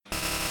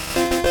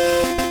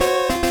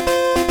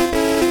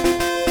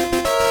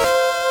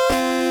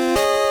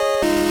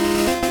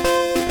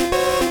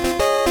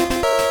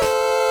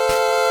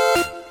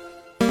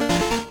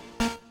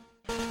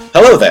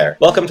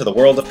Welcome to the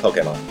world of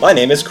Pokemon. My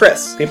name is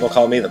Chris. People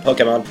call me the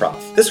Pokemon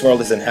Prof. This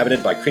world is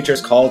inhabited by creatures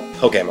called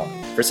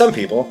Pokemon. For some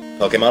people,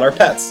 Pokemon are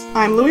pets.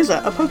 I'm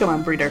Louisa, a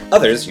Pokemon breeder.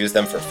 Others use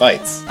them for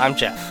fights. I'm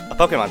Jeff, a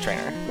Pokemon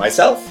trainer.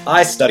 Myself,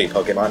 I study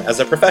Pokemon as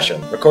a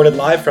profession. Recorded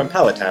live from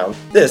Pallet Town,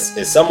 this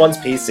is Someone's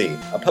PC,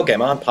 a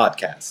Pokemon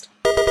podcast.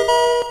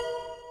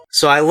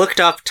 So I looked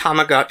up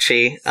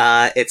Tamagotchi.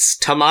 It's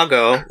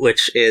Tamago,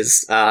 which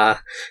is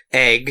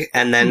egg,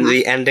 and then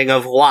the ending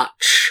of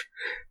watch.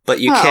 But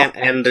you can't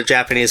end a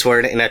Japanese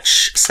word in a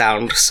ch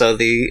sound, so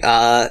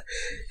it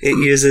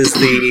uses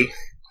the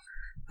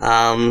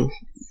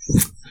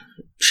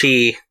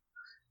chi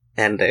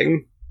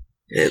ending.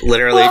 It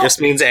literally just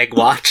means egg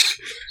watch.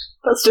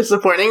 That's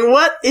disappointing.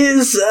 What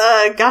is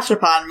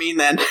Gachapon mean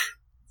then?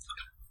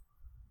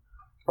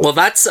 Well,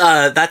 that's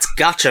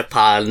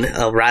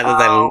Gachapon rather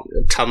than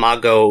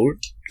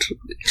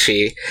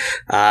Tamagotchi.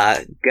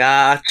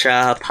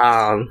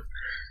 Gachapon.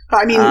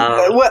 I mean,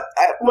 what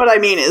I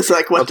mean is,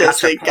 like, what does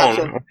the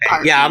Gachapon mean?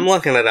 Yeah, I'm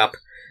looking it up.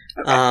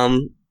 Okay.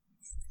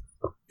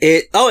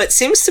 It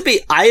seems to be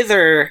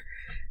either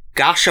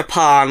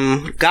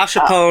Gachapon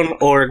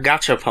or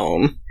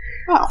Gachapon.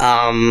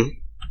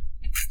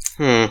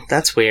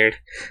 That's weird.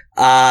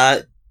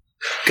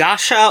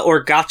 Gacha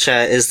or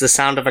gacha is the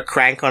sound of a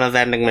crank on a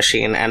vending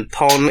machine, and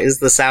pon is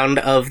the sound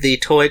of the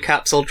toy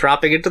capsule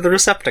dropping into the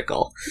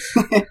receptacle.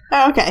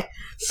 Okay,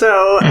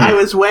 so I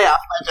was way off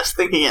by just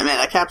thinking it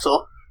meant a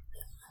capsule.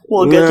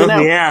 Well, good to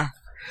know. Yeah.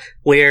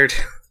 Weird.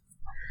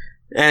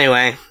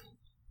 Anyway.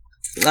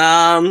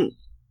 What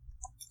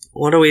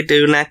do we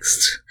do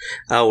next?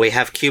 Oh, we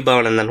have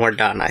Cubone and then we're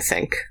done, I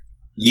think.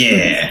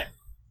 Yeah.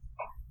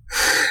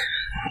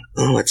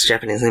 Oh, its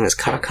Japanese name is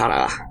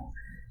Katakana.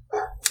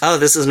 Oh,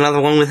 this is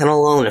another one with an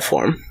Alolan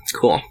form.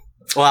 Cool.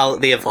 Well,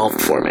 the evolved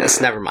form is.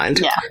 Never mind.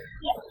 Yeah.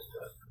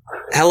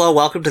 Hello,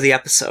 welcome to the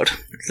episode.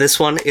 This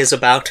one is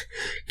about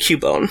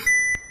Cubone.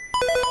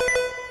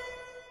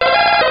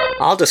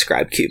 I'll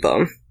describe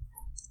Cubone.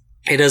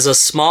 It is a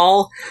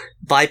small,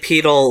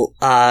 bipedal,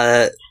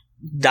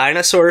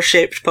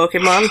 dinosaur-shaped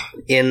Pokemon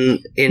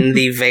in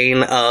the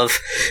vein of,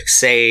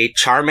 say,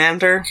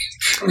 Charmander.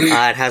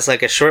 It has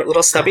like a short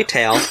little stubby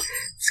tail.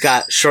 It's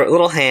got short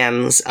little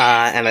hands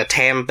and a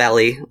tan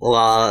belly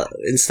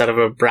instead of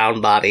a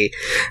brown body,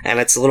 and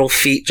its little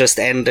feet just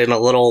end in a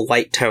little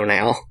white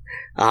toenail.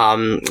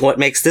 What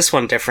makes this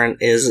one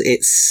different is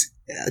it's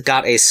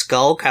got a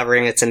skull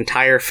covering its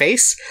entire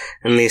face,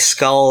 and the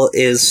skull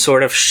is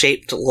sort of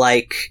shaped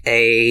like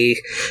a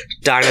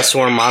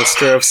dinosaur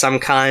monster of some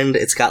kind.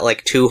 It's got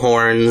like 2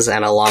 horns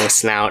and a long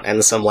snout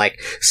and some like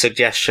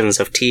suggestions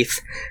of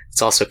teeth.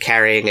 It's also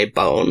carrying a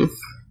bone.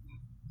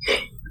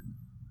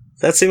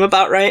 That seem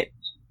about right?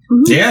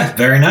 Mm-hmm. Yeah,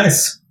 very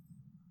nice.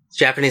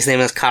 Japanese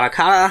name is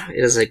Katakana.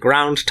 It is a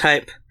ground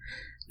type,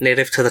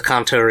 native to the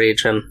Kanto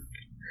region.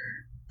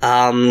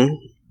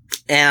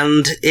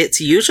 And it's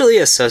usually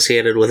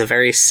associated with a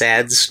very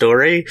sad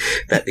story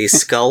that the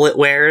skull it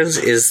wears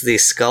is the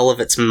skull of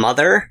its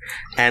mother,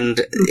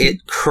 and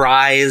it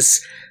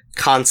cries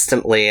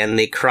constantly, and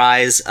the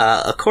cries,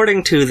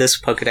 according to this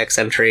Pokedex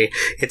entry,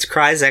 its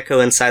cries echo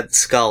inside the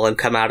skull and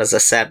come out as a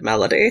sad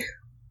melody.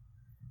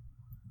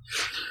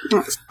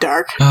 That's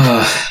dark.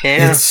 Yeah.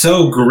 It's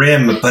so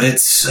grim, but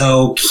it's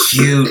so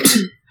cute.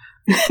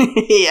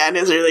 Yeah, it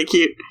is really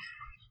cute.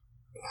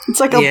 It's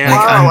like a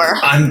borrower.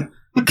 borrower.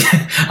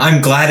 I'm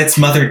glad its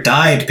mother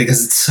died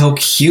because it's so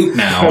cute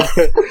now.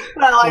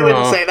 Well, I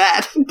wouldn't say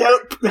that.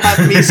 Don't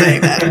have me say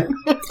that.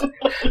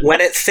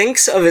 When it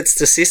thinks of its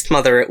deceased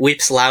mother, it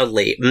weeps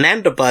loudly.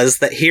 Mandibuzz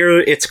that hear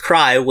its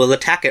cry will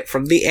attack it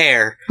from the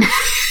air.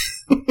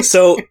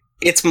 So,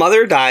 its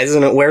mother dies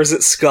and it wears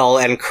its skull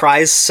and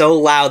cries so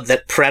loud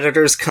that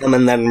predators come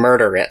and then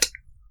murder it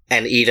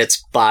and eat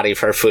its body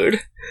for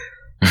food.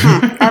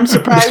 I'm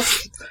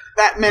surprised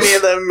that many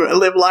of them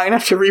live long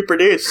enough to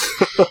reproduce.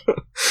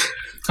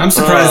 I'm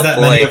surprised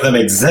many of them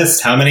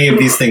exist. How many of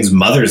these things'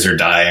 mothers are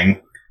dying?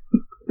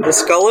 The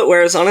skull it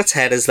wears on its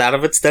head is that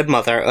of its dead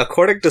mother.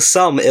 According to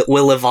some, it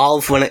will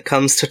evolve when it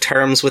comes to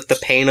terms with the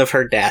pain of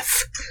her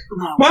death.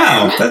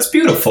 Wow, that's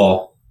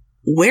beautiful.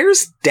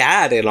 Where's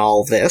Dad in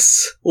all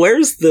this?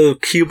 Where's the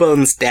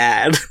Cubone's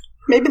dad?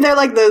 Maybe they're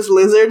like those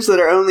lizards that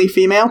are only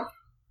female?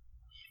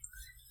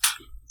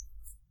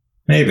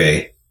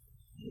 Maybe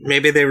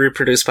they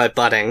reproduce by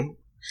budding.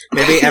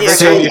 Maybe every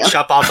time you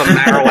chop off a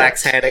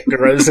Marowak's head, it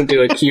grows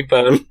into a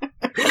Cubone.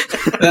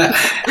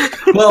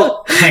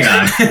 Well, hang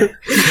on.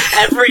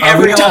 every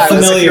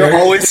time, you're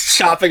always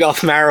chopping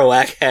off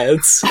Marowak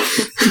heads.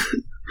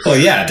 Well,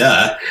 yeah,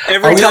 duh.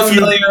 Every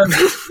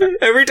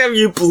time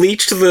you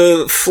bleached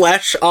the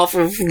flesh off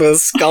of the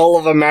skull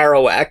of a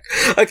Marowak,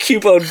 a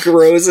Cubone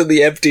grows in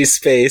the empty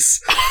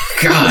space.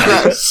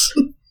 God.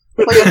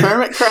 Like a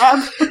hermit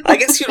crab? I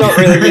guess you don't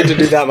really need to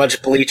do that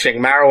much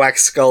bleaching.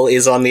 Marowak's skull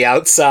is on the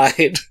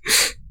outside.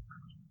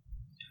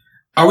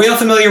 Are we all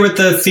familiar with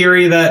the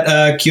theory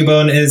that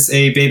Cubone is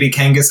a baby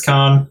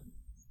Kangaskhan?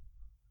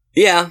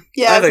 Yeah,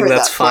 I think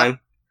that's fine.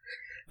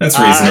 That's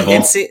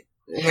reasonable.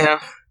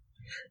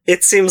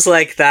 It seems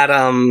like that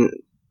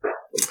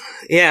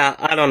Yeah,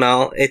 I don't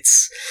know.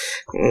 It's...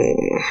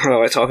 how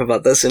do I talk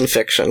about this in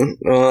fiction?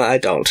 I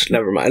don't.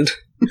 Never mind.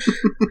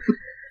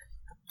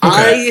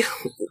 Okay.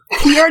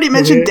 You already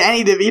mentioned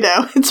Danny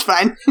DeVito. It's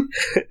fine.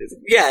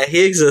 Yeah,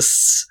 he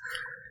exists.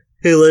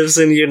 He lives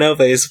in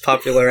Unova. He's a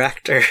popular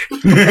actor.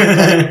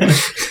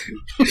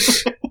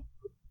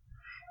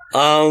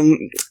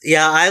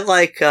 Yeah, I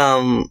like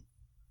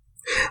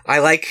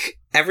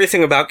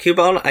everything about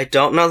Cubone. I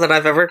don't know that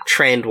I've ever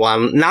trained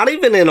one. Not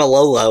even in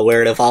Alola,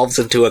 where it evolves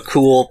into a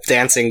cool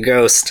dancing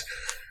ghost.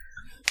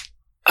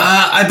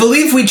 I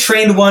believe we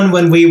trained one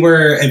when we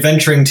were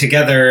adventuring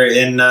together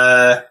in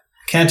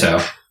Kanto.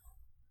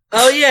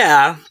 Oh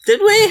yeah,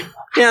 did we?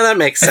 Yeah, that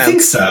makes sense. I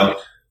think so.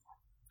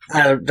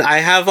 I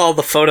have all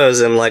the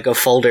photos in like a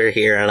folder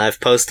here, and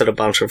I've posted a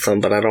bunch of them,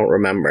 but I don't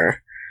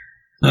remember.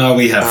 Oh,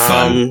 we have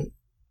fun.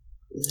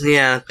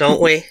 Yeah, don't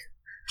we?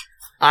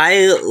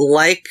 I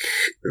like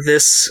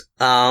this.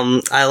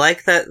 I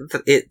like that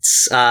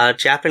its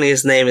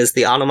Japanese name is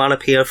the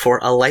onomatopoeia for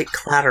a light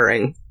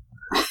clattering.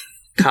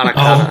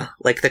 Katakana.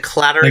 Like the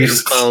clattering Like it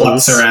just bones.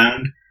 clucks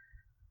around.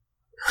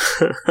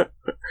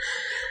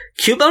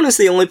 Cubone is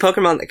the only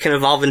Pokemon that can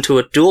evolve into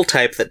a dual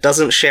type that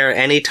doesn't share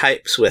any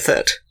types with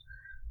it.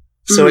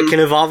 So it can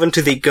evolve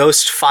into the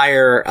Ghost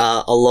Fire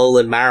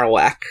Alolan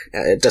Marowak,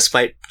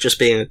 despite just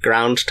being a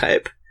ground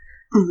type.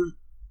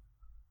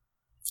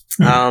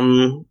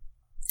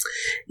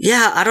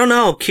 Yeah, I don't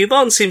know.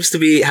 Cubone seems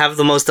to have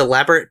the most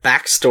elaborate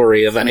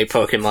backstory of any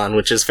Pokemon,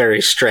 which is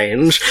very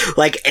strange.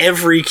 Like,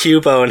 every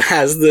Cubone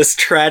has this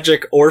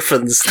tragic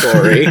orphan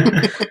story.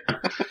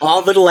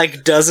 All the,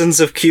 like, dozens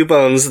of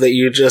Cubones that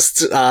you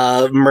just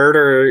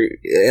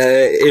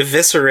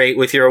eviscerate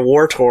with your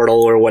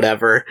Wartortle or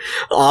whatever,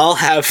 all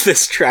have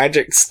this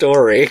tragic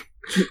story.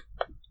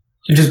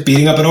 You're just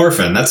beating up an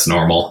orphan. That's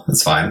normal.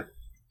 That's fine.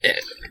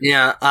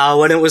 Yeah,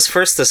 when it was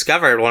first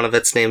discovered, one of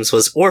its names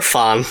was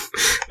Orphan,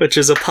 which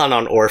is a pun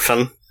on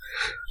orphan.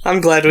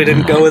 I'm glad we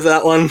didn't go with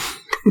that one.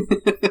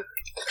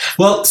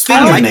 Well,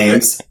 speaking of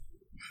names,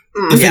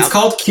 if it's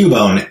called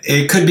Cubone,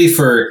 it could be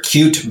for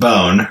cute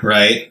bone,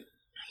 right?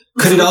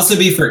 Could it also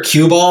be for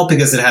cue ball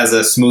because it has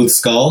a smooth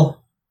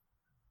skull?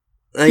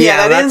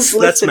 Yeah, that is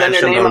that's listed under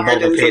mentioned name on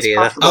art as Bulbapedia.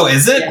 possible. Oh,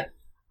 is it? Yeah.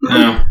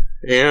 Oh.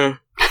 Yeah.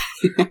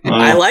 Well,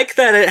 I like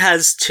that it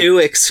has two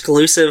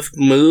exclusive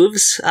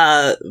moves,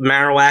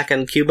 Marowak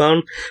and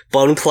Cubone,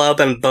 Bone Club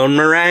and Bone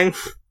Meringue.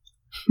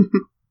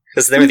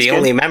 Because they're the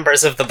only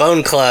members of the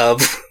Bone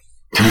Club.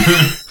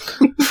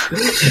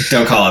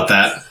 Don't call it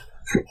that.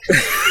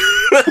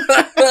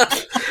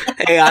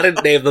 Hey, I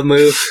didn't name the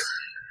move.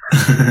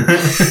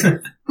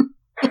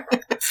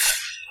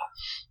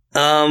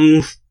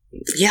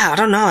 Yeah, I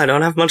don't know. I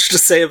don't have much to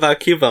say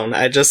about Cubone.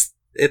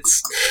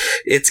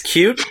 It's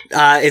cute.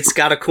 It's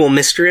got a cool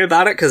mystery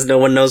about it because no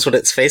one knows what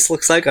its face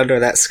looks like under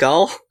that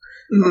skull.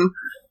 Mm-hmm.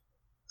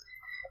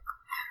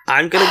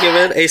 I'm gonna give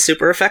it a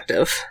super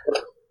effective.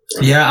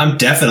 Yeah, I'm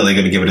definitely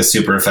going to give it a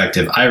super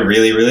effective. I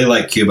really, really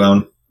like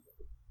Cubone.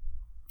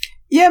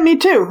 Yeah, me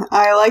too.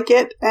 I like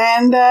it,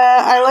 and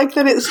I like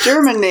that its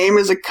German name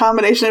is a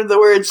combination of the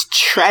words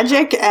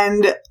tragic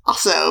and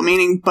also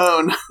meaning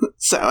bone.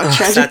 So a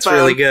tragic That's bone.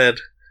 really good.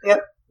 Yep.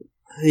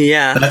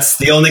 Yeah. That's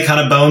the only kind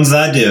of bones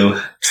I do.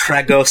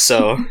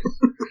 Tragoso.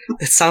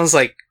 It sounds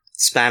like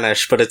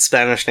Spanish, but its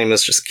Spanish name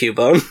is just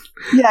Cubone.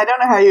 Yeah, I don't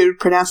know how you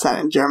pronounce that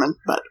in German,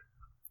 but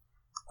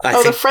I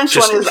the think French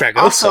just one is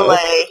Tragoso.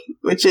 osselay,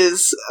 which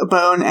is a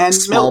bone and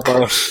Small milk.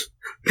 bone.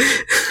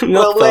 Well,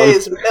 Milk lay bone.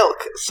 is milk,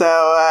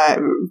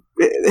 so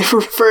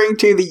referring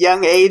to the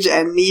young age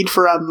and need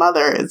for a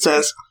mother, it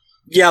says.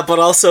 Yeah, but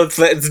also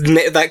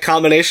that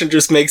combination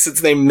just makes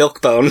its name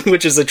Milkbone,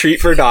 which is a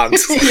treat for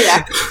dogs.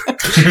 Yeah,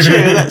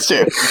 true, that's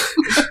true.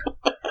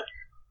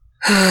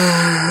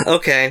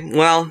 Okay,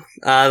 well,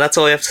 that's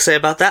all we have to say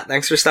about that.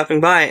 Thanks for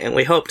stopping by, and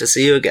we hope to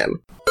see you again.